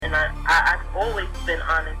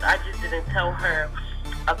tell her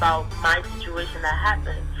about my situation that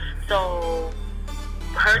happened. So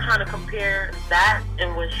her trying to compare that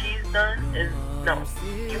and what she's done is no.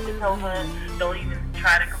 You can tell her, don't even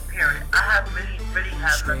try to compare it. I have really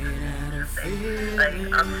have nothing to say. Like,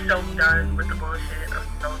 I'm so done with the bullshit. I'm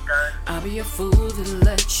so done. I'll be a fool to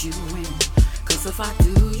let you win, cause if I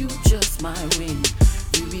do, you just might win.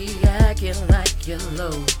 You be acting like you're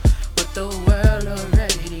low, but the world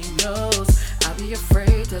already knows. I'll be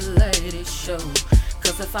afraid to let it show,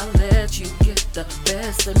 cause if I let you get the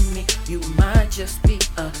best of me, you might just be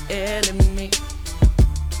an enemy.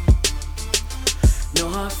 No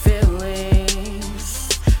hard feelings,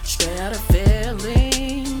 straight out of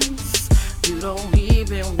feelings. You don't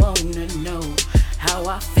even wanna know how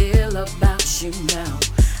I feel about you now.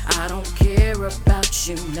 I don't care about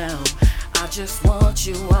you now. I just want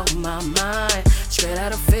you on my mind. Straight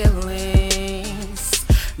out of feelings,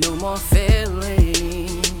 no more feelings.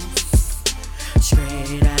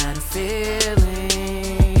 Straight out of feelings,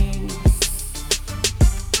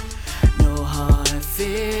 no hard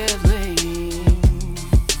feelings.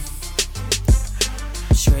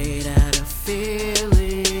 Straight out of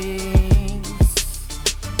feelings,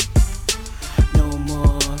 no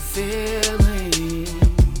more feelings.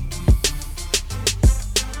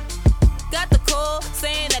 Got the call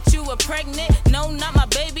saying that you were pregnant. No, not my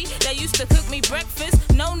baby that used to cook me breakfast.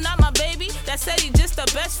 No, not my baby that said he just a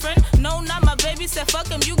best friend. No, not my baby said fuck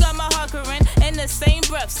him, you got my heart current. In the same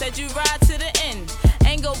breath said you ride to the end.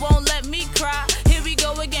 Anger won't let me cry. Here we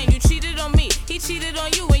go again. You cheated on me, he cheated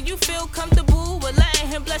on you, and you feel comfortable with letting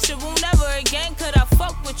him bless your wound. Never again could I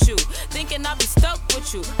fuck with you, thinking I'd be stuck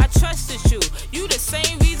with you. I trusted you. You the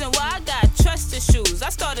same reason why I got trust issues. I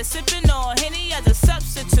started sipping on Henny as a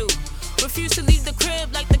substitute. Refuse to leave the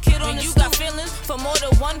crib like the kid on the stoop. You got feelings for more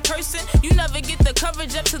than one person. You never get the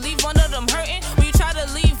courage up to leave one of them hurting. When you try to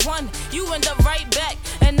leave one, you end up right back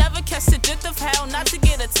and never catch the drift of how not to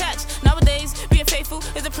get attached. Nowadays, being faithful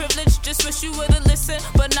is a privilege. Just wish you would've listened,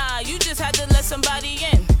 but nah, you just had to let somebody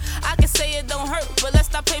in. I can say it don't hurt, but let's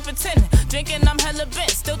stop play pretend. Drinking, I'm hella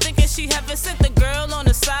bent, still thinking she haven't sent. The girl on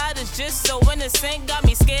the side is just so innocent. Got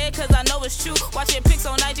me scared cause I know it's true. Watching pics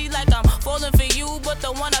on IG like I'm falling for you, but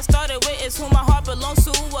the one I started with is who my heart belongs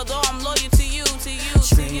to. Although I'm loyal to you, to you,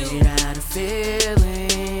 to you. Straight out of feelings,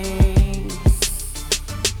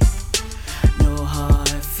 no hard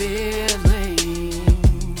feelings.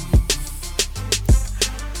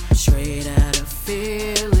 Straight out of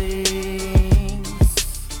feelings,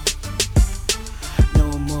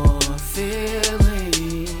 no more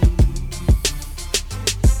feelings.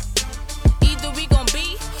 Either we gon'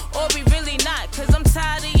 be or we really not, cause I'm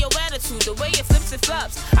tired of your attitude, the way it flips and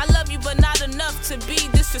flops. I love you but not enough to be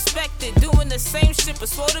disrespected. Doing the same shit but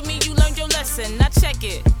swore to me you learned your lesson. Now check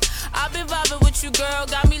it, I've been vibing with you girl,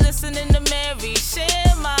 got me listening to Mary.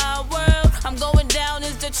 Share my world, I'm going down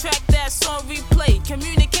is the track that's on replay.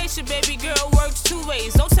 Communication baby girl works two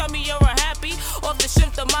ways. Don't tell me you're unhappy off the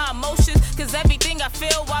shift of my emotions, cause everything I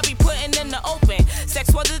feel I be putting in the open.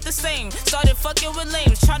 Sex wasn't the same, started fucking with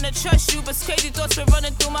lames. Trying to trust you but crazy thoughts been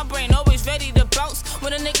running through my brain. Always ready to bounce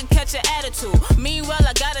when a nigga catch an attitude. Meanwhile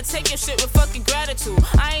I gotta take your shit with fucking gratitude.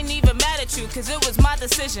 I ain't even mad at you cause it was my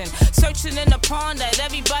decision. Searching in the pond that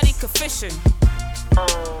everybody could fish in.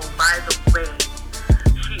 Oh, by the way,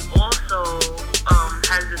 she also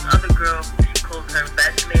has this other girl who she calls her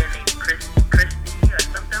best man named Christy or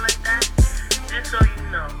something like that. Just so you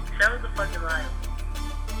know, that was a fucking lie.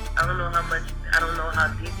 I don't know how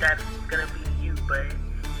deep that's gonna be to you, but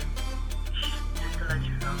just to let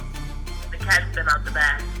you know, the cat's been out the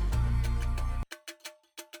bag.